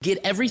Get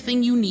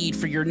everything you need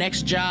for your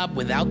next job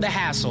without the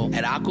hassle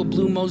at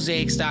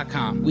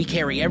AquaBlueMosaics.com. We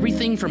carry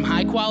everything from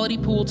high-quality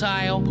pool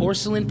tile,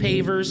 porcelain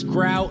pavers,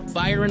 grout,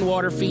 fire and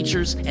water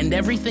features, and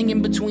everything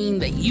in between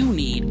that you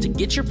need to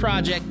get your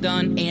project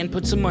done and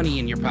put some money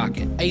in your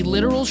pocket. A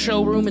literal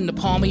showroom in the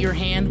palm of your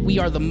hand, we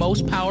are the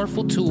most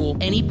powerful tool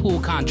any pool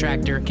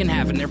contractor can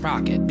have in their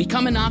pocket.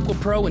 Become an Aqua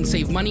Pro and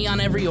save money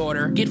on every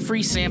order, get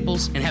free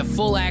samples, and have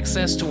full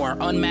access to our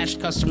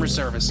unmatched customer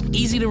service.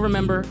 Easy to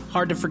remember,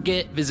 hard to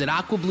forget. Visit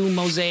AquaBlueMosaics.com.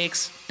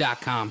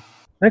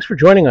 Thanks for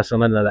joining us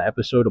on another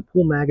episode of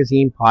Pool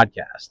Magazine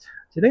Podcast.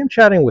 Today I'm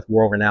chatting with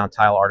world-renowned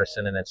tile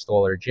artisan and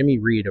installer Jimmy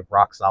Reed of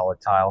Rock Solid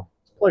Tile.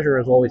 It's a pleasure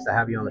as always to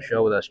have you on the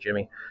show with us,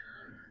 Jimmy.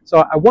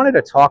 So I wanted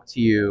to talk to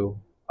you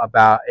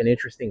about an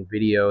interesting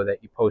video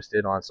that you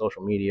posted on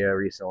social media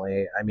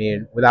recently. I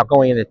mean, without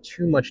going into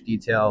too much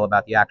detail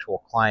about the actual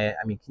client,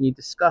 I mean, can you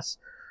discuss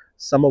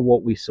some of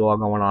what we saw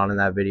going on in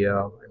that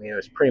video? I mean, it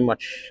was pretty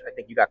much, I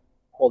think you got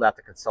pulled out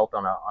to consult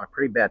on a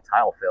pretty bad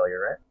tile failure,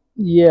 right?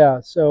 Yeah,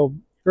 so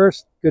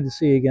first, good to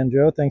see you again,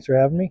 Joe. Thanks for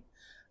having me.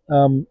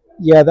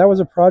 Yeah, that was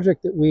a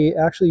project that we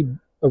actually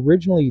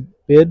originally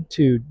bid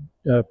to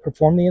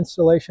perform the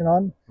installation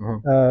on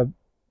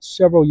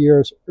several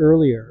years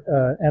earlier.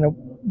 And it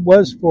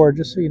was for,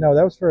 just so you know,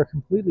 that was for a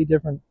completely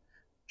different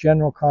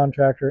general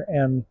contractor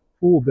and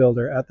pool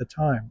builder at the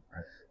time.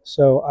 Right.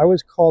 So I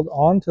was called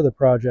onto the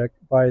project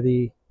by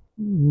the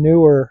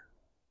newer,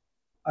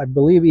 I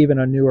believe even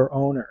a newer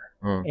owner.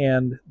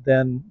 And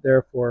then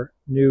therefore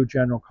new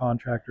general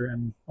contractor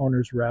and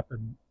owner's rep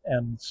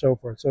and so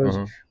forth. So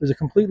it was a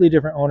completely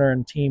different owner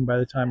and team by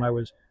the time I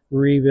was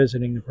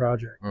revisiting the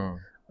project.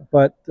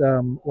 But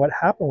what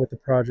happened with the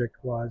project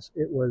was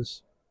it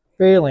was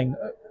failing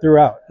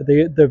throughout.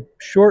 The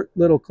short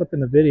little clip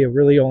in the video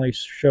really only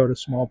showed a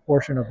small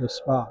portion of the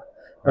spa,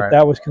 but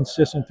that was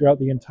consistent throughout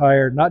the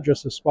entire, not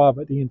just the spa,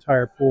 but the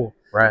entire pool.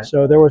 Right.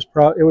 So there was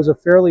it was a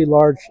fairly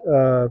large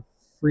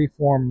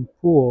freeform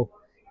pool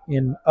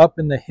up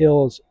in the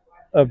hills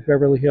of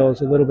Beverly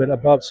Hills, a little bit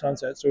above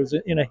Sunset. So it was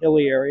in a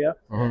hilly area,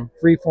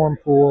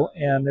 freeform pool,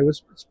 and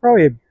it's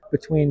probably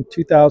between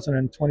 2,000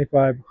 and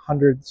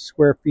 2,500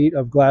 square feet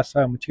of glass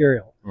tile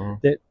material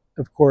that,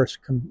 of course,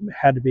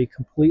 had to be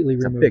completely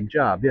removed. It's a big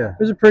job, yeah. It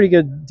was a pretty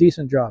good,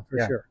 decent job for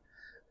sure.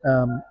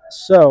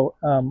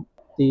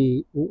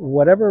 They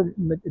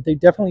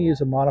definitely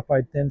use a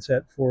modified thin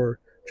set for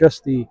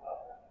just the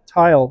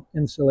tile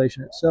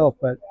installation itself,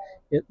 but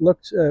it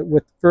looked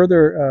with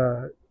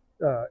further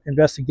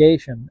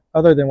investigation,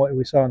 other than what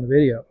we saw in the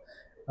video,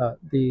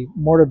 the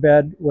mortar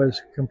bed was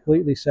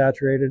completely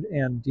saturated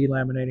and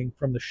delaminating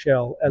from the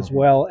shell, as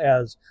well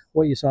as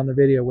what you saw in the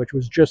video, which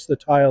was just the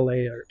tile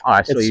layer so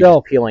itself. You're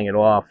just peeling it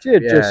off. I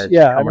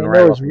mean,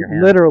 there was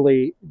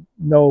literally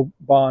no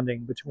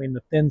bonding between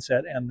the thin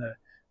set and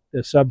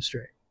the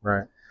substrate.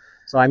 Right.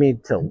 So I mean,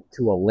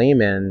 to a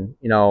layman,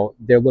 you know,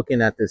 they're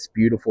looking at this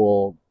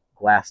beautiful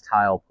glass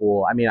tile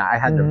pool. I mean, I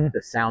had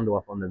the sound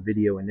off on the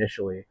video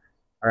initially.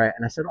 All right,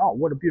 and I said, "Oh,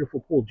 what a beautiful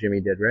pool Jimmy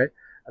did!" Right?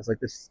 I was like,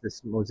 "This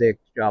mosaic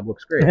job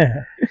looks great."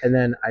 And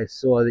then I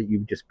saw that you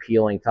just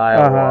peeling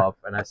tile off,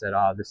 and I said,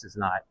 "Oh, this is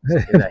not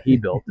something that he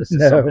built. This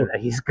is something that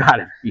he's got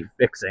to be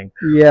fixing."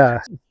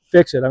 Yeah,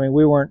 fix it. I mean,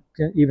 we weren't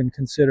even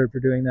considered for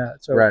doing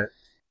that. So,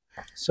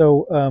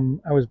 So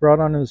I was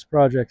brought onto this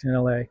project in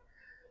LA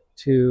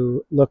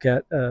to look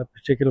at a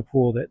particular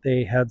pool that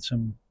they had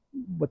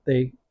what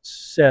they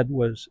said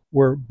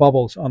were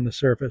bubbles on the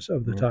surface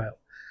of the tile.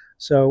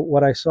 So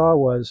what I saw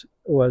was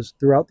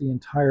throughout the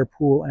entire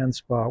pool and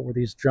spa were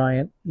these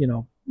giant,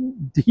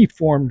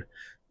 deformed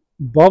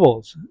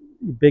bubbles,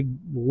 big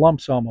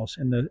lumps almost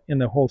in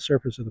the whole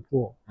surface of the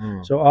pool.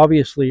 So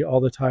obviously all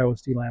the tile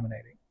was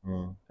delaminating,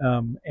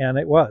 and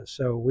it was.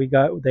 So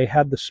they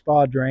had the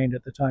spa drained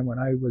at the time when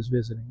I was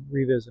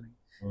revisiting,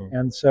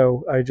 and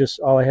so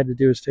all I had to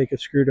do is take a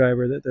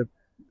screwdriver that the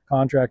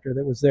contractor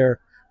that was there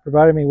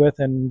provided me with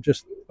and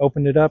just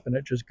opened it up, and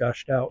it just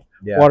gushed out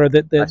water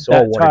that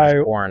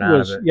tile pouring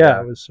out of it.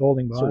 It was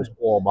holding behind. So it was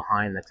all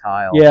behind the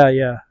tile.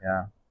 Yeah.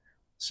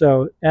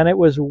 So, and it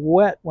was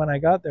wet when I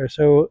got there.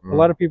 So a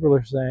lot of people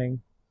are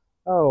saying,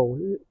 "Oh,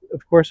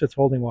 of course it's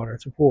holding water.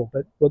 It's a pool."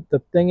 But the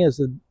thing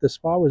is, the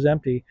spa was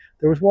empty.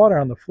 There was water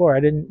on the floor. I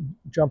didn't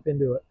jump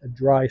into a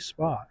dry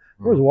spa.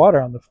 There was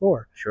water on the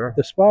floor. Sure.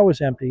 The spa was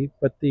empty,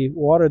 but the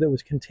water that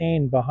was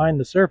contained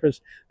behind the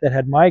surface that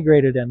had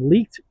migrated and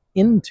leaked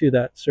into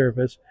that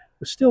surface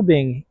was still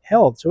being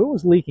held. So it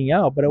was leaking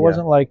out, but it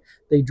wasn't like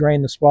they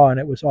drained the spa and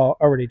it was all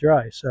already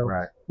dry. So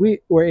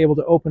we were able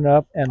to open it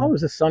up. And it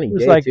was a sunny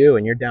day too,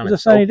 and you're down in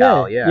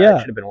SoCal. Yeah, it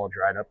should have been all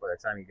dried up by the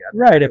time you got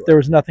there. Right, if there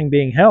was nothing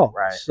being held.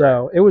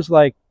 So it was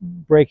like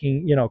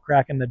breaking,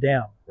 cracking the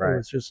dam. It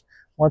was just,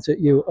 once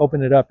you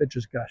open it up, it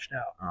just gushed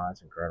out. Oh,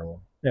 that's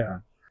incredible. Yeah.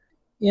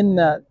 In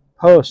that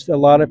post, there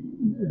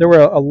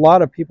were a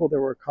lot of people that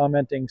were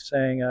commenting,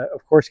 saying,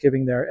 of course,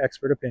 giving their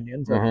expert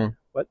opinions of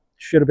what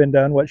should have been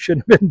done, what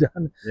shouldn't have been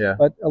done. Yeah.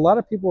 But a lot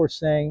of people were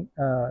saying,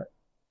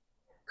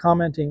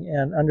 commenting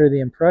and under the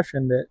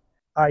impression that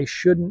I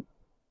shouldn't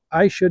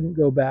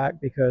go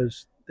back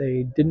because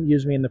they didn't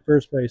use me in the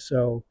first place,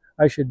 so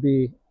I should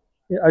be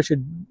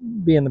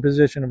in the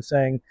position of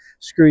saying,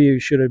 screw you,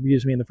 should have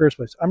used me in the first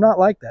place. I'm not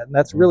like that, and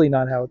that's really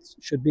not how it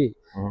should be.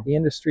 The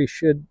industry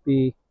should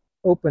be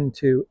open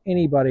to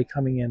anybody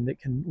coming in that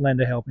can lend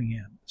a helping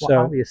hand. Well, so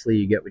obviously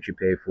you get what you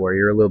pay for.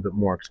 You're a little bit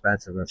more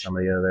expensive than some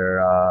of the other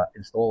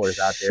installers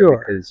out there,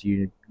 sure, because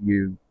you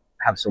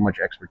have so much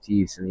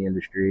expertise in the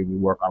industry and you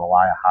work on a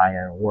lot of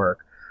high-end work.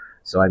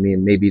 So I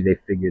mean, maybe they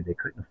figured they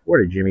couldn't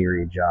afford a Jimmy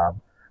Reed job.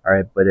 All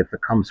right, but if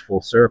it comes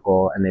full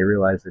circle and they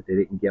realize that they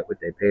didn't get what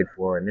they paid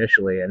for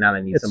initially, and now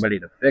they need somebody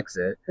to fix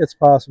it, it's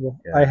possible.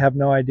 Yeah. I have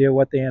no idea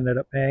what they ended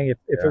up paying.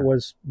 If it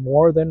was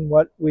more than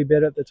what we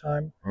bid at the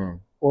time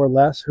or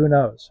less, who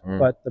knows?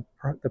 But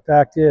the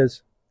fact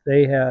is,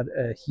 they had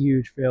a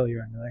huge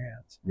failure in their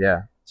hands.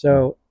 Yeah.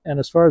 So, and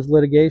as far as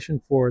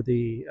litigation for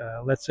the,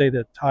 let's say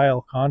the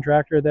tile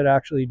contractor that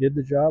actually did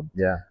the job,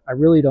 I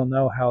really don't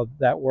know how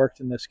that worked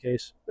in this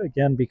case.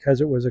 Again,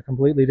 because it was a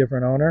completely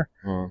different owner,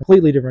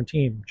 completely different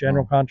team,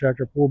 general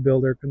contractor, pool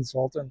builder,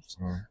 consultants,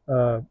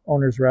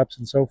 owners, reps,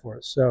 and so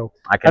forth. So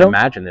I can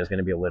imagine there's going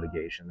to be a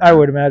litigation there. I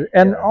would imagine.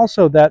 And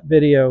also that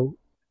video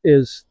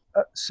is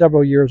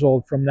several years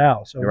old from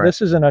now. So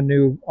this isn't a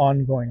new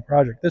ongoing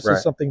project. This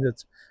is something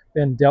that's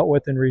been dealt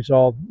with and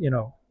resolved,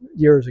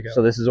 years ago.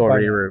 So this is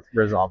already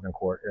resolved in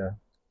court.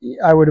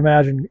 I would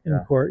imagine in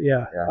court.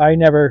 I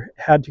never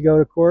had to go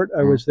to court.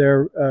 I was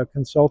there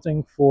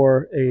consulting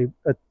for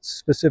a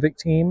specific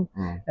team,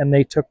 and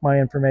they took my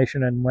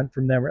information and went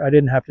from there. I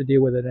didn't have to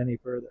deal with it any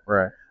further.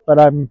 Right. But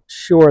I'm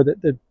sure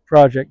that the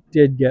project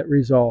did get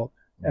resolved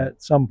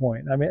at some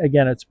point. I mean,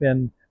 again, it's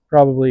been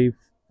probably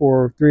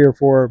for 3 or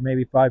 4,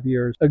 maybe 5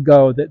 years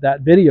ago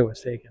that video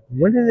was taken.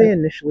 When did they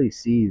initially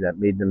see that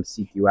made them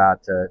seek you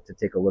out to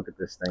take a look at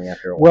this thing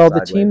after? Well,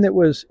 the team that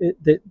was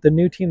the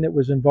new team that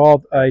was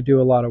involved, I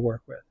do a lot of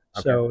work with.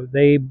 Okay. So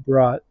they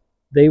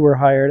were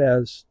hired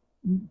as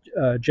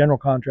general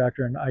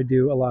contractor, and I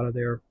do a lot of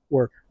their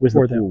work. Was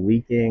the pool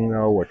leaking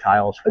though, or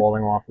tiles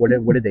falling off? What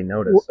did they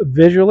notice?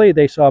 Visually,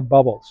 they saw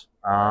bubbles.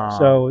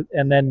 So,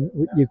 and then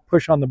you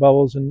push on the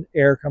bubbles and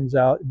air comes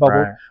out.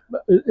 Bubble.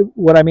 Right.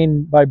 What I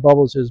mean by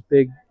bubbles is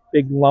big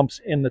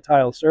lumps in the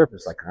tile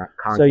surface. Like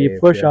concave, so you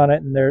push on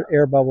it and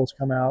air bubbles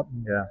come out.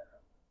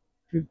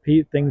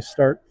 And things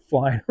start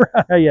flying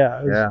around.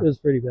 It was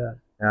pretty bad.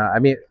 I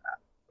mean,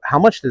 how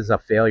much does a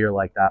failure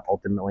like that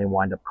ultimately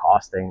wind up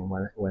costing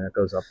when it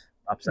goes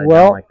upside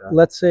down like that? Well,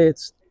 let's say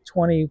it's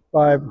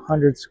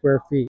 2,500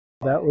 square feet.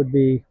 That would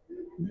be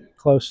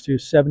close to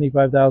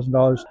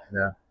 $75,000.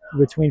 Yeah.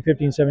 Between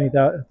 50 and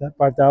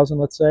 75,000,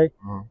 let's say.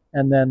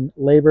 And then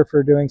labor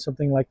for doing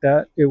something like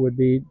that, it would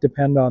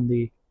depend on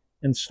the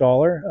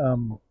installer.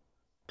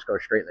 Just go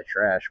straight in the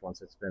trash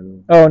once it's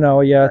been. Oh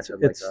no, yeah,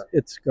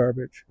 it's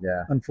garbage.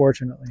 Yeah.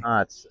 Unfortunately.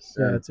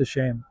 It's a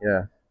shame.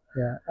 Yeah.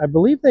 Yeah, I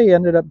believe they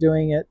ended up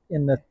doing it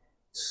in the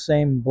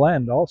same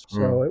blend also.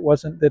 So it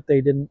wasn't that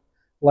they didn't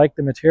like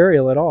the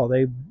material at all.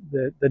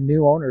 The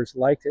new owners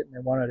liked it and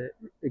they wanted it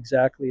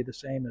exactly the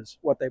same as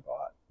what they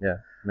bought. Yeah,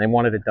 and they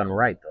wanted it done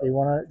right though. They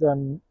wanted it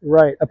done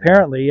right.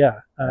 Apparently, yeah.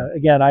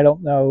 Again, I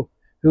don't know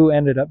who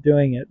ended up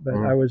doing it, but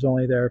I was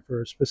only there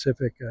for a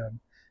specific,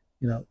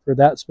 for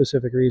that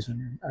specific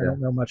reason. I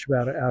don't know much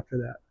about it after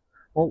that.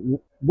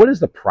 Well, what is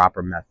the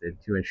proper method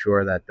to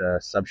ensure that the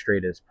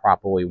substrate is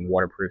properly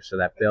waterproof so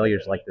that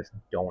failures like this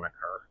don't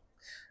occur?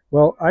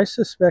 Well, I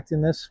suspect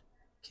in this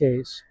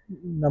case,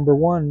 number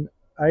one,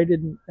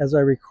 as I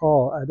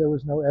recall, there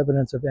was no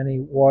evidence of any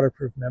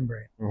waterproof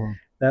membrane.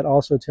 That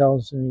also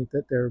tells me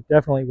that there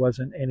definitely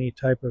wasn't any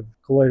type of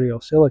colloidal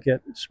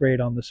silicate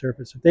sprayed on the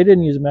surface. If they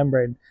didn't use a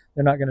membrane,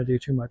 they're not going to do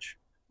too much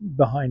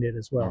behind it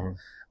as well.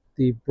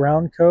 The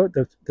brown coat,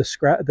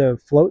 the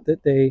float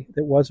that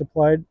was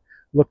applied,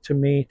 looked to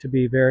me to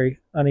be very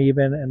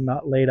uneven and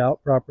not laid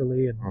out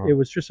properly, and it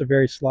was just a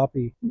very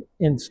sloppy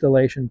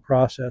installation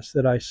process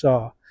that I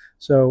saw.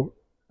 So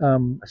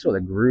I saw the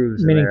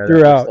grooves meaning in there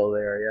throughout. Still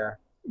there,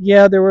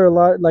 yeah. There were a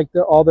lot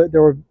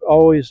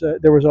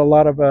there was a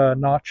lot of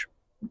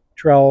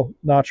trowel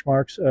notch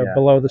marks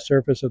below the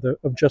surface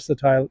of just the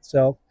tile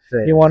itself.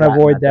 You want to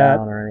avoid that.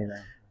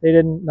 They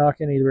didn't knock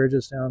any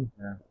ridges down.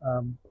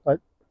 But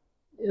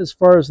as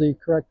far as the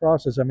correct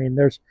process, I mean,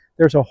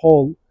 there's a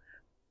whole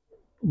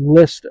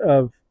list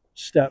of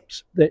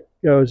steps that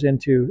goes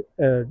into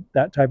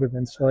that type of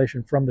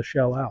installation from the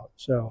shell out.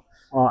 So,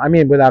 I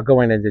mean, without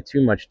going into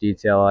too much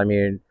detail, I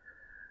mean,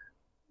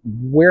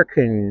 where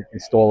can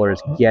installers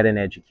get an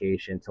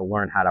education to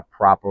learn how to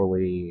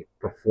properly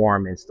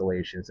perform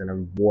installations and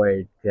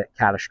avoid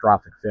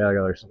catastrophic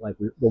failures like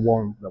the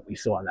one that we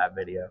saw in that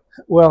video?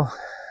 Well,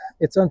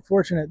 it's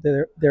unfortunate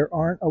that there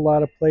aren't a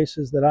lot of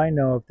places that I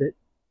know of that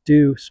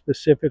do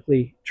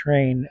specifically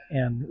train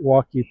and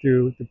walk you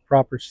through the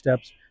proper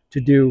steps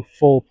to do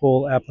full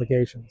pool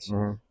applications.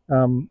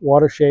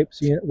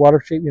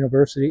 Watershape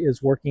University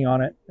is working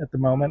on it at the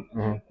moment,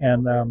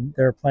 and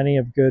there are plenty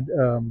of good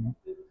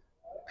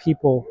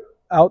people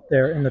out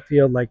there in the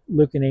field, like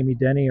Luke and Amy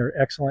Denny are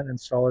excellent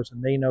installers,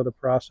 and they know the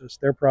process.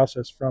 Their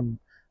process from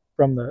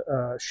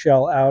the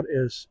shell out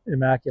is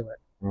immaculate.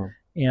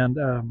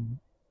 And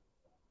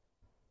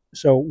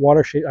so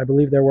water shape, I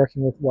believe they're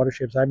working with water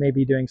shapes. I may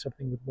be doing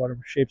something with water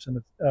shapes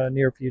in the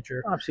near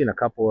future. I've seen a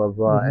couple of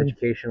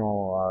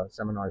educational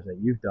seminars that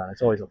you've done.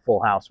 It's always a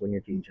full house when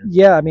you're teaching.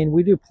 Yeah, I mean,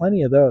 we do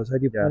plenty of those. I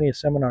do plenty of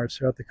seminars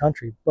throughout the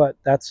country, but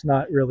that's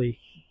not really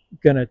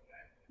going to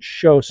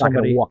show somebody. It's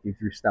not going to walk you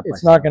through step by step.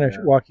 It's not going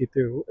to walk you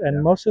through.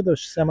 And most of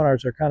those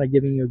seminars are kind of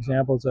giving you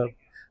examples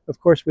of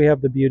course, we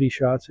have the beauty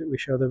shots that we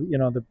show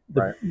the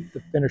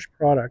finished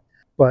product,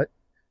 but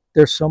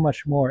there's so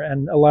much more.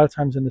 And a lot of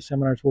times in the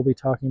seminars, we'll be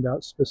talking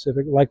about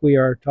specific, like we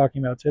are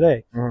talking about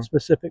today,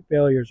 specific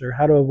failures or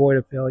how to avoid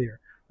a failure.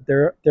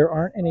 But there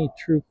aren't any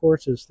true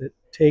courses that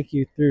take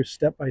you through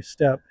step by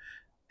step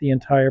the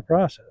entire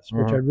process,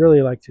 which I'd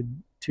really like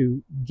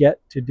to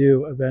get to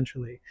do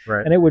eventually.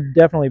 Right. And it would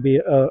definitely be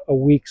a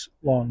week's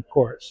long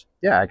course.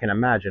 Yeah, I can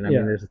imagine. I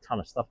mean, there's a ton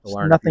of stuff to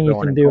learn. Nothing you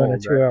can do in a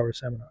 2-hour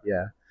seminar.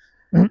 Yeah.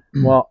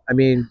 Well, I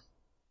mean,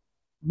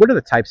 what are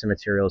the types of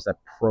materials that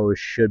pros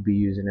should be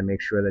using to make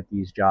sure that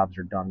these jobs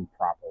are done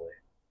properly?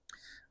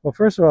 Well,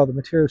 first of all, the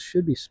materials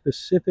should be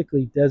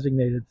specifically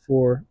designated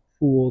for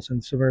pools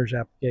and submerged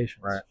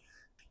applications. Right.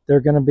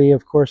 They're going to be,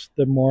 of course,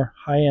 the more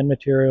high-end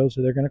materials,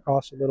 so they're going to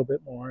cost a little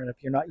bit more. And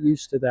if you're not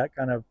used to that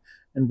kind of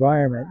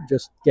environment,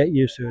 just get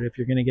used to it if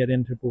you're going to get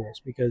into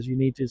pools, because you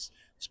need to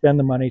spend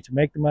the money to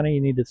make the money.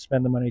 You need to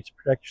spend the money to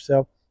protect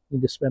yourself. You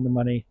need to spend the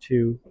money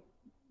to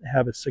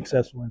have a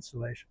successful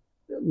installation.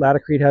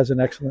 Laticrete has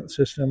an excellent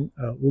system.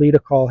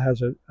 Litocol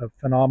has a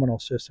phenomenal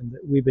system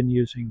that we've been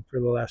using for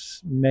the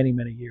last many,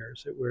 many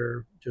years that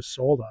we're just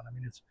sold on. I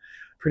mean, it's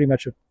pretty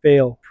much a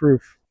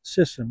fail-proof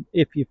system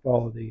if you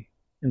follow the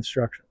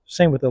instructions.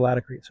 Same with the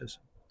Laticrete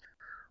system.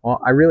 Well,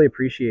 I really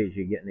appreciate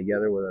you getting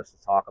together with us to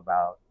talk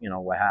about,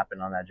 what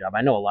happened on that job.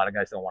 I know a lot of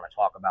guys don't want to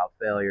talk about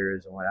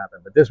failures and what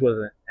happened, but this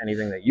wasn't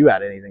anything that you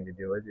had anything to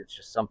do with. It's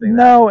just something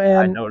that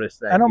I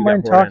noticed that I don't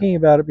mind talking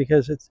about it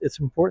because it's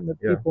important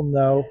that people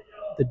know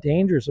the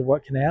dangers of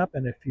what can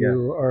happen if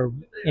you are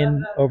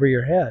in over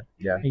your head.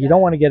 Yeah. And you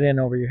don't want to get in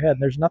over your head.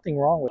 And there's nothing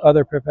wrong with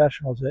other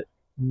professionals that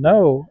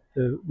know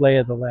the lay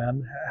of the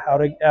land, how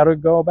to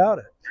go about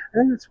it. I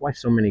think that's why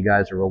so many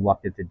guys are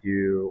reluctant to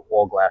do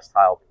all glass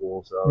tile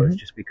pools, though. It's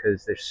just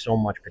because there's so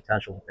much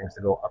potential for things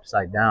to go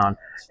upside down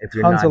if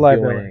you're not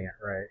doing it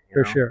right.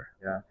 For sure.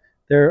 Yeah.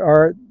 There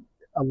are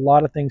a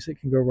lot of things that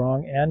can go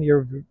wrong, and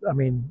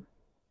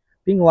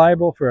being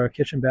liable for a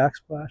kitchen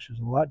backsplash is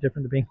a lot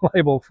different than being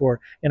liable for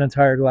an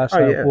entire glass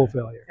tile pool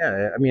failure.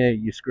 Yeah, I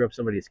mean, you screw up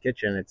somebody's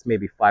kitchen, it's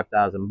maybe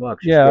 $5,000.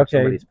 You screw up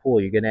somebody's pool,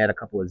 you can add a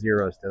couple of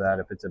zeros to that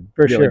if it's a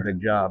really big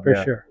job. For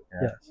sure.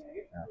 Yes.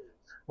 Yeah.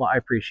 Well, I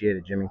appreciate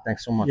it, Jimmy.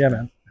 Thanks so much. Yeah,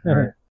 man. All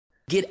right.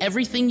 Get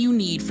everything you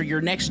need for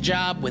your next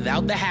job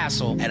without the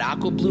hassle at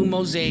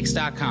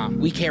AquaBlueMosaics.com.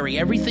 We carry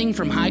everything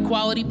from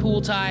high-quality pool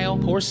tile,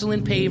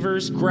 porcelain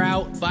pavers,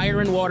 grout,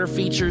 fire and water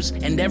features,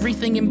 and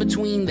everything in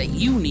between that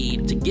you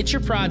need to get your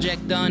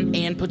project done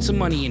and put some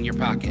money in your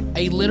pocket.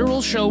 A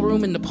literal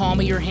showroom in the palm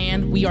of your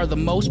hand, we are the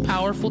most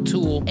powerful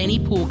tool any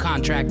pool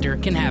contractor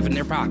can have in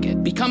their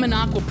pocket. Become an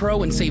Aqua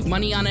Pro and save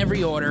money on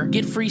every order,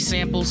 get free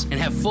samples, and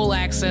have full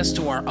access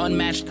to our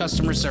unmatched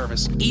customer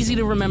service. Easy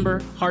to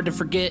remember, hard to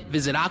forget.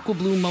 Visit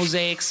AquaBlueMosaics.com.